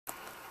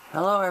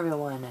Hello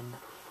everyone, and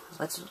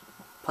let's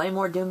play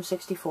more Doom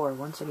 64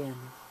 once again.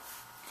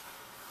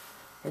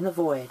 In the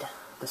Void,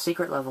 the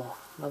secret level,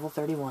 level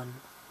 31.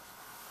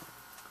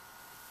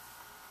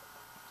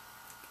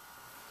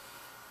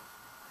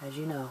 As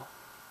you know,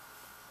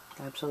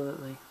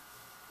 absolutely.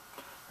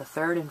 The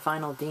third and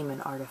final demon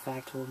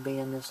artifact will be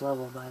in this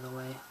level, by the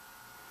way.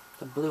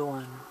 The blue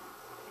one.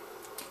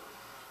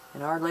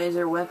 And our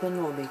laser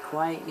weapon will be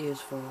quite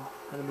useful.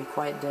 It'll be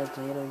quite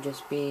deadly. It'll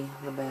just be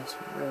the best,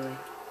 really.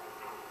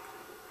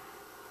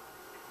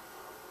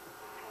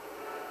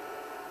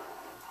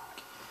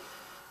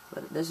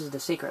 But this is the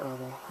secret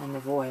level in the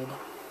Void.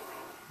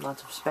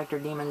 Lots of Spectre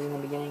demons in the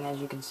beginning, as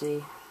you can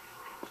see.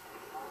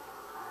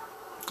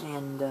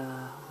 And,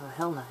 a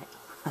Hell Knight.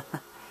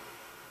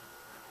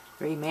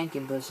 3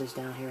 Mancubuses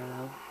down here,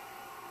 though.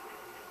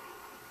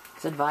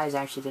 It's advised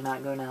actually to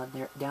not go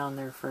down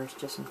there first,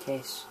 just in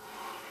case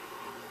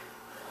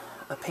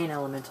a pain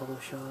elemental will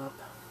show up.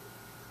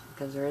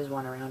 Because there is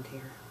one around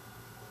here.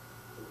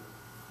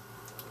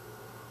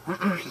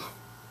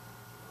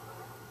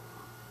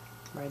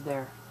 Right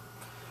there.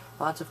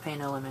 Lots of pain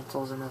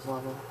elementals in this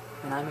level,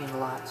 and I mean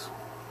lots.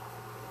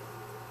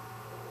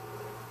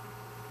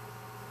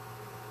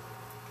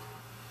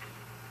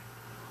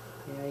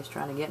 Yeah, he's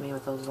trying to get me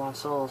with those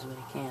lost souls, but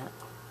he can't.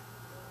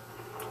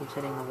 Keeps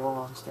hitting the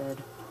wall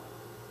instead.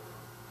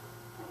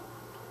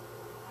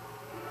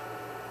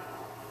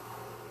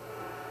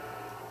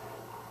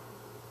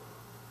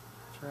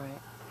 That's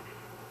right.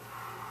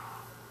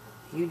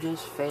 You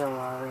just fail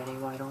already,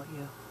 why don't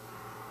you?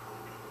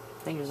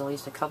 I think there's at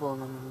least a couple of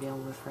them I'm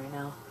dealing with right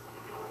now.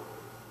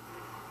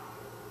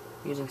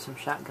 Using some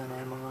shotgun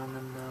ammo on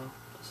them, though,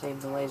 to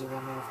save the laser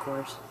ammo, of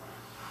course.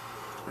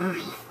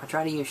 I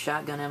try to use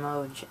shotgun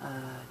ammo,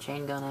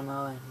 chain gun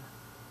ammo, and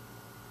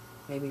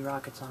maybe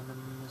rockets on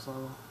them in this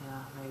level.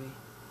 Yeah, maybe.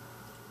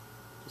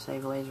 To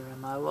save laser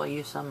ammo. I will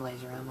use some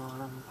laser ammo on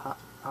them,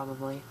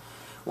 probably.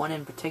 One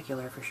in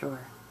particular, for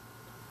sure.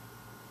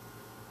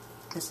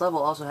 This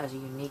level also has a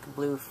unique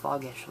blue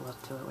foggish look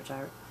to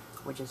it,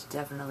 which is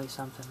definitely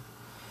something.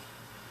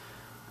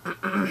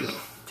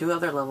 2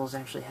 other levels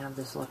actually have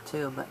this look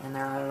too, and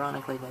they're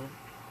ironically the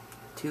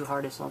 2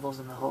 hardest levels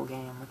in the whole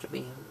game, which will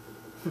be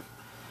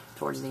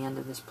towards the end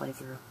of this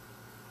playthrough.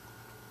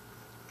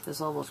 This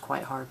level is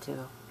quite hard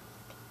too.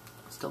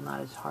 Still not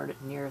as hard,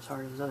 near as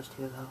hard as those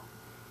 2 though.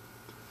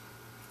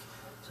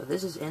 So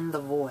this is in the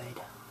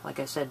Void. Like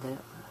I said, the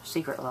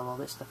secret level.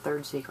 This is the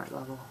 3rd secret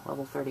level,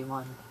 level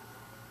 31.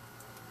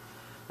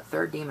 The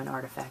 3rd demon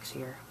artifact's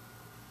here.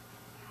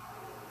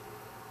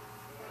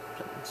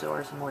 So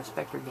are some more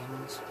Spectre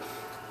demons.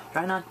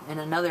 Try not, and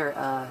another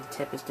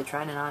tip is to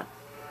try to not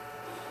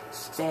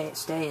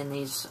stay in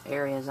these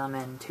areas I'm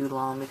in too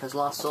long, because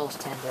lost souls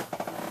tend to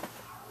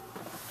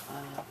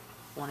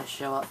want to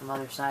show up from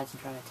other sides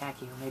and try to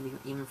attack you, maybe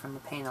even from the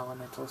pain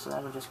elemental, so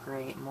that'll just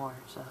create more.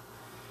 So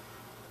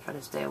try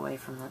to stay away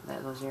from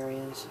those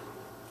areas.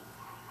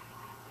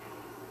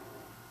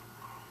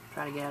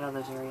 Try to get out of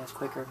those areas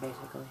quicker,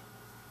 basically.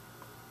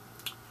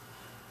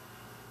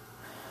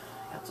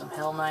 Got some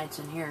Hell Knights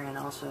in here, and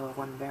also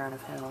 1 Baron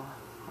of Hell.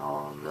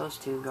 All of those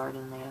 2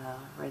 guarding the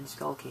Red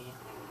Skull Key.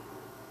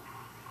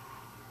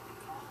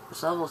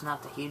 This level's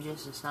not the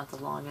hugest, it's not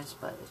the longest,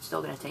 but it's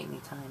still going to take me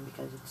time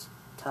because it's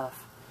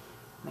tough.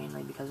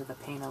 Mainly because of the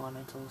pain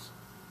elementals.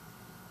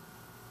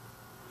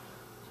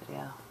 So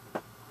yeah.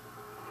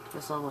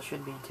 This level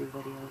should be in 2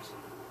 videos.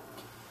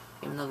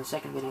 Even though the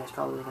second video is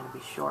probably going to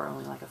be short,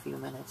 only like a few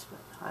minutes, but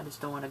I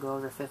just don't want to go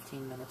over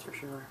 15 minutes for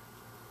sure.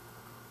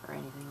 Or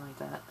anything like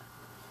that.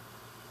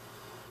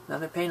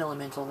 Another pain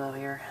elemental though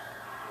here.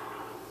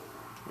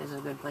 This is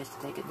a good place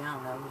to take it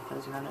down though,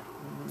 because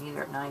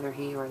neither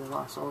he or the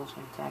lost souls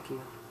can attack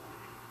you.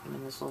 Even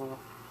in this little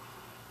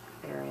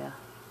area.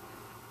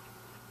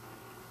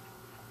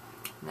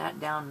 And that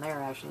down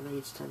there actually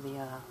leads to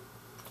the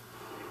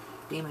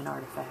demon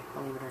artifact,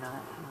 believe it or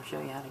not. And I'll show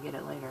you how to get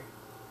it later.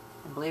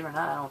 And believe it or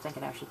not, I don't think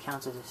it actually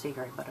counts as a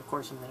secret, but of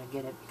course I'm going to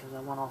get it because I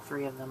want all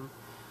 3 of them.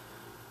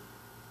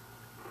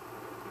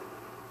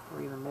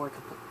 Or even more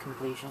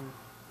completion.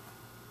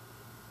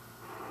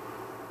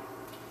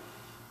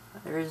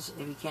 There is,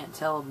 if you can't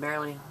tell,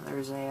 barely,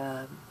 there's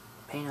a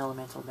pain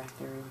elemental back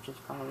there, which is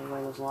probably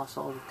where those lost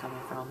souls are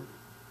coming from.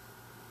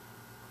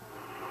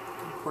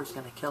 And of course, it's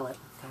going to kill it.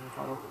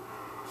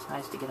 It's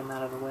nice to get them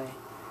out of the way.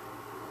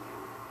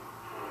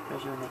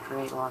 Especially when they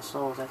create lost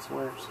souls, that's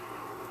worse.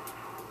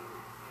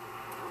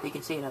 You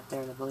can see it up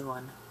there, the blue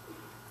one.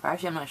 Or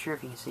actually, I'm not sure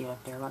if you can see it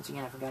up there. Once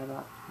again, I forgot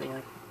about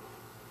the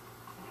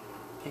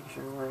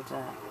picture where it's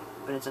at.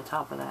 But it's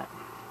atop of that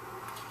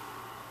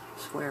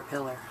square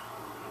pillar.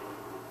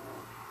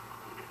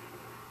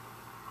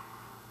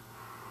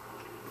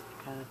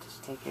 Gotta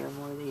just take care of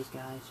more of these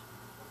guys.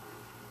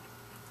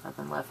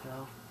 Nothing left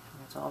though.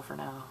 That's all for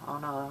now. Oh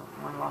no,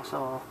 1 lost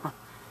soul.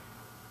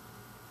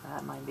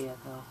 That might be it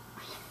though.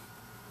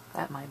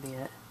 That might be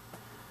it.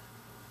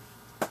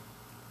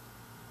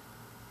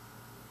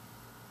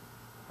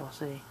 We'll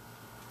see.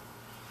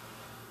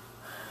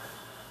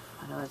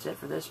 I know that's it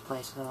for this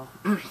place though.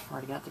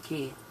 Already got the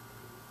key.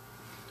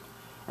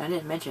 I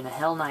didn't mention, a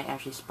Hell Knight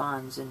actually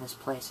spawns in this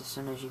place as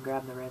soon as you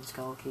grab the red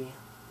skull key.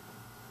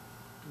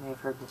 You may have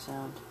heard the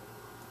sound.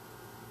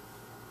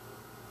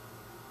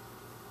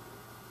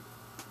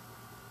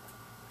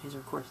 These are,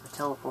 of course, the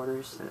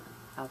teleporters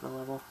throughout the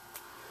level.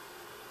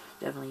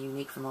 Definitely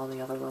unique from all the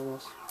other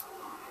levels.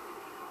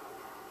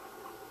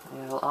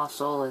 Yeah, Lost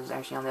Soul is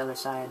actually on the other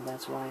side,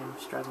 that's why I'm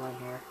struggling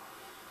here.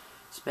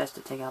 It's best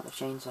to take out the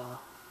chainsaw.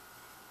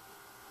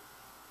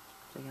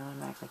 So you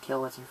can actually kill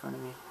what's in front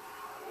of you.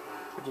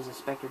 Which is a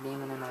Spectre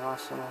Demon and a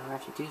Lost Soul. Or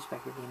actually 2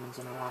 Spectre Demons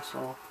and a Lost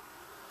Soul.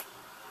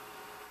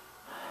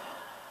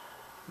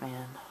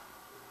 Man.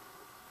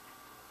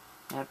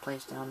 That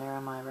place down there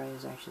on my right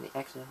is actually the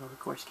exit, but of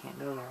course can't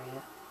go there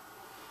yet.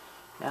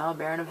 Now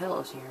Baron of Hell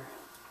is here.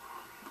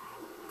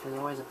 Which is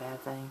always a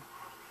bad thing.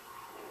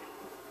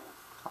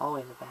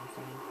 Always a bad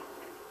thing.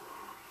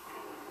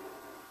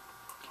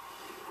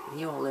 But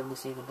he won't live to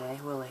see the day,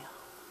 will he?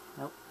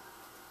 Nope.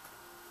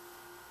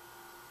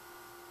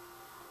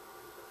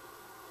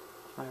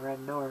 My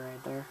red door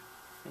right there.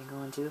 They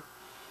going to.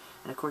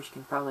 And of course you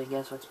can probably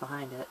guess what's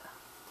behind it.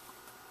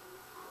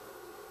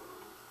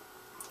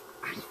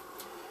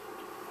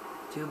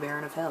 2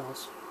 Baron of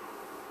Hells.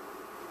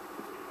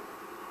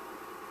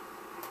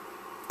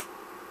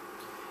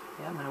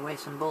 Yeah, I'm gonna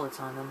waste some bullets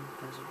on them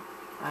because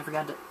I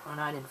forgot to. Oh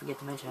no, I didn't forget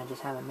to mention. I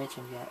just haven't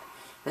mentioned yet.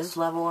 This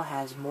level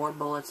has more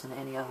bullets than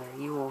any other.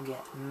 You will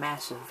get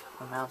massive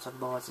amounts of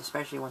bullets,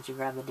 especially once you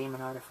grab the demon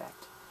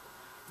artifact.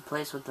 The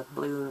place with the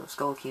blue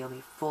skull key will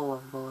be full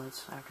of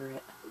bullets after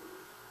it.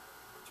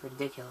 It's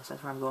ridiculous.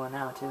 That's where I'm going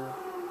now, too.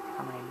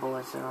 How many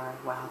bullets there are.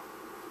 Wow.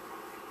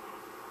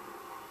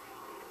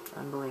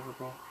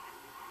 Unbelievable.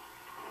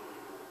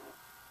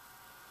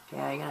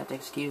 Yeah, you're gonna have to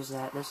excuse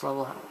that. This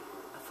level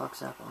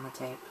fucks up on the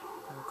tape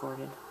I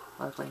recorded.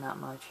 Luckily not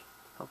much.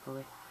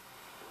 Hopefully.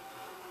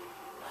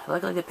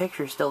 Luckily the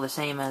picture is still the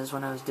same as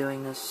when I was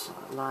doing this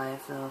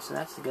live, though, so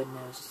that's the good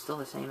news. It's still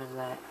the same as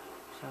that.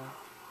 So,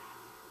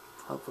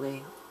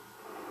 hopefully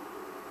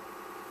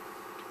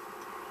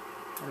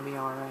it'll be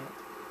alright.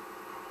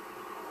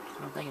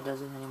 I don't think it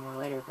does it anymore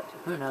later, but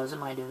who knows, it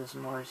might do this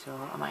more, so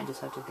I might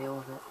just have to deal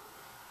with it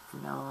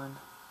from now on.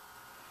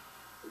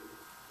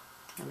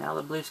 And now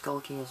the blue skull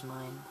key is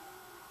mine.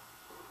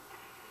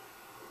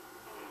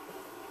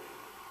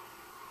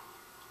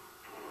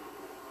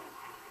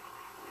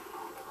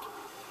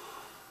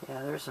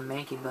 Yeah, there's some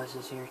Mankey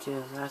buses here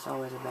too, so that's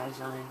always a bad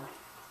sign.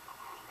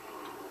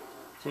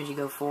 As soon as you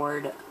go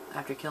forward,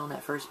 after killing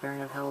that first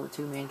Baron of Hell, the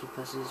 2 Mankey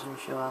buses will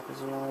show up,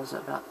 as well as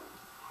about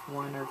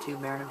 1 or 2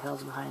 Baron of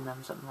Hells behind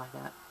them, something like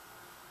that.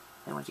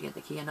 And once you get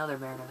the key, another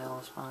Baron of Hell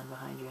will spawn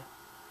behind you.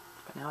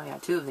 But now I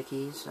got 2 of the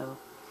keys, so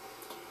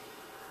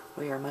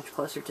we are much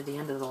closer to the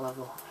end of the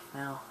level.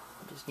 Now,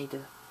 I just need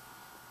to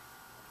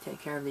take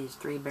care of these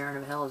 3 Baron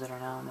of Hells that are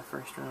now in the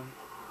first room.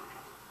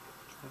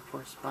 Of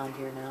course, spawned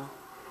here now.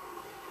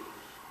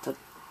 Took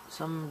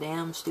some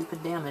damn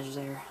stupid damage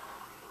there.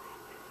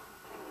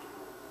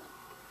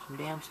 Some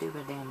damn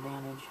stupid damn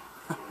damage.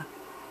 I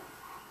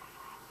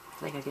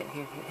think I get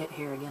hit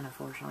here again,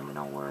 unfortunately, but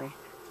don't worry.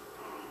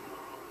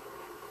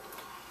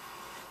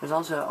 There's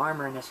also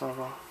armor in this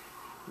level.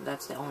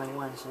 That's the only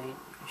one, so you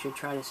should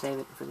try to save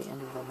it for the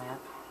end of the map.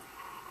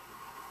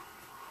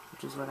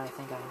 Which is what I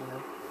think I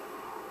do.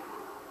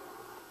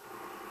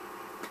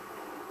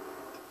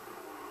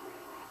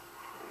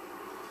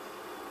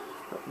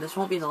 But this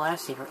won't be the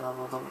last secret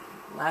level.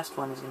 The last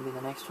one is going to be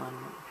the next one.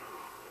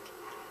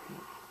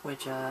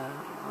 Which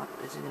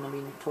is going to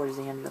be towards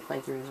the end of the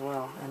playthrough as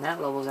well. And that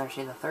level is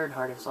actually the 3rd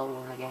hardest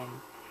level in the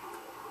game.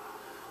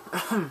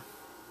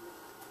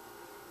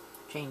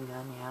 Chain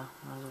gun, yeah.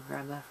 Might as well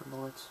grab that for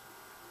bullets.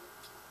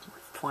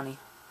 20.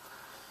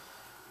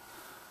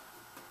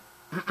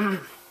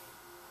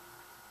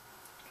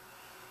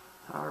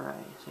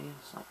 Alright, see,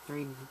 it's like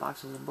 3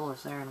 boxes of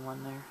bullets there and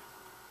 1 there.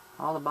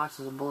 All the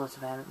boxes of bullets,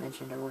 if I haven't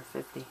mentioned, are worth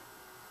 50. So,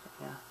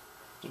 yeah.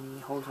 And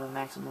you hold to a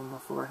maximum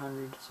of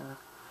 400, so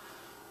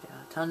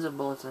yeah, tons of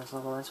bullets in this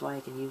level. That's why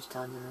you can use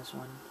tons in this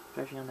one,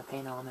 especially on the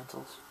pain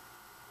elementals.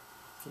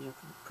 Because you're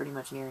pretty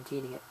much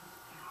guaranteed to get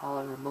all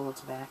of your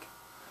bullets back.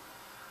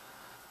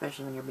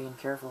 Especially when you're being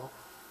careful.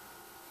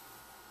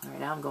 Alright,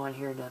 now I'm going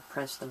here to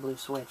press the blue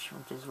switch,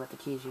 which is what the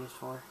key is used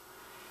for.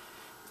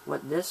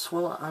 What this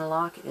will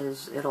unlock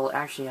is, it'll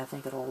actually, I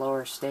think it'll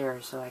lower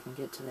stairs so I can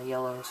get to the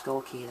yellow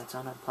skull key that's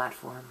on a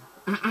platform.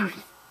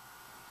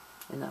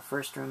 In that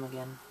first room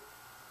again.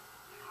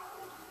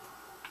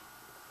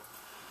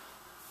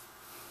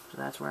 So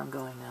that's where I'm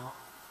going now.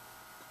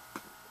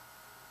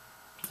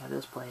 Yeah,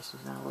 this place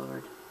is now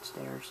lowered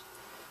stairs.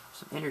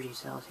 Some energy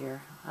cells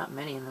here. Not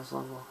many in this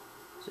level.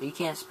 So you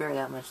can't spare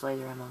that much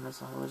laser ammo on this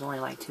level. There's only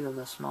like 2 of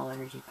those small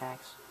energy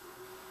packs.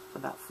 So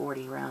about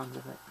 40 rounds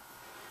of it.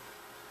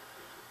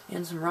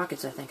 And some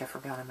rockets I think I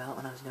forgot about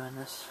when I was doing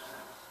this.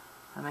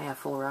 I may have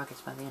full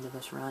rockets by the end of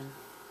this run.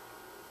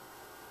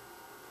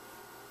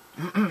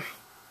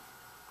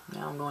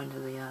 Now I'm going to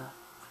the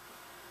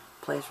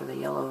place where the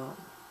yellow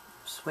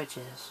switch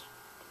is.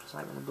 Just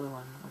like with the blue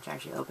one. Which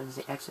actually opens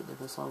the exit to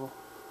this level.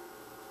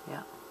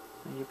 Yeah.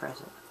 As you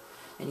press it.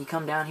 And you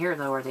come down here,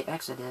 though, where the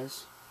exit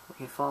is. Where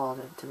you fall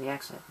to the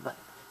exit. But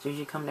as soon as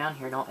you come down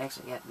here, don't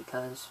exit yet,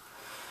 because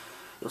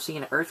you'll see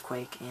an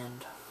earthquake,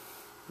 and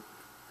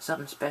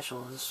something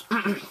special is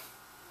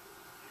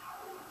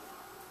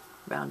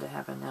bound to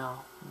happen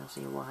now. You'll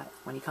see what.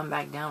 When you come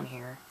back down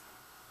here,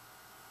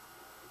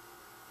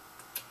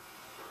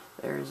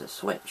 there's a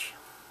switch.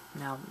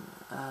 Now,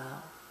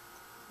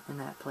 in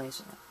that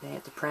place, they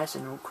have to press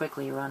and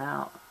quickly run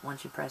out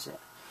once you press it.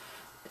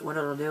 What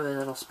it'll do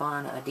is it'll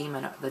spawn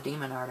the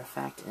demon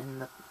artifact in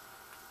the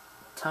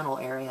tunnel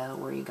area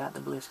where you got the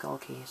blue skull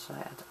key. So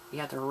you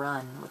have to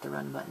run with the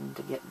run button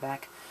to get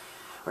back,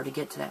 or to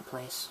get to that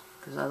place,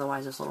 because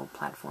otherwise this little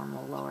platform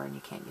will lower and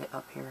you can't get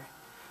up here.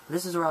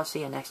 This is where I'll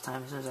see you next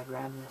time, as soon as I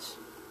grab this.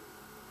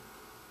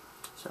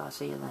 So I'll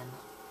see you then.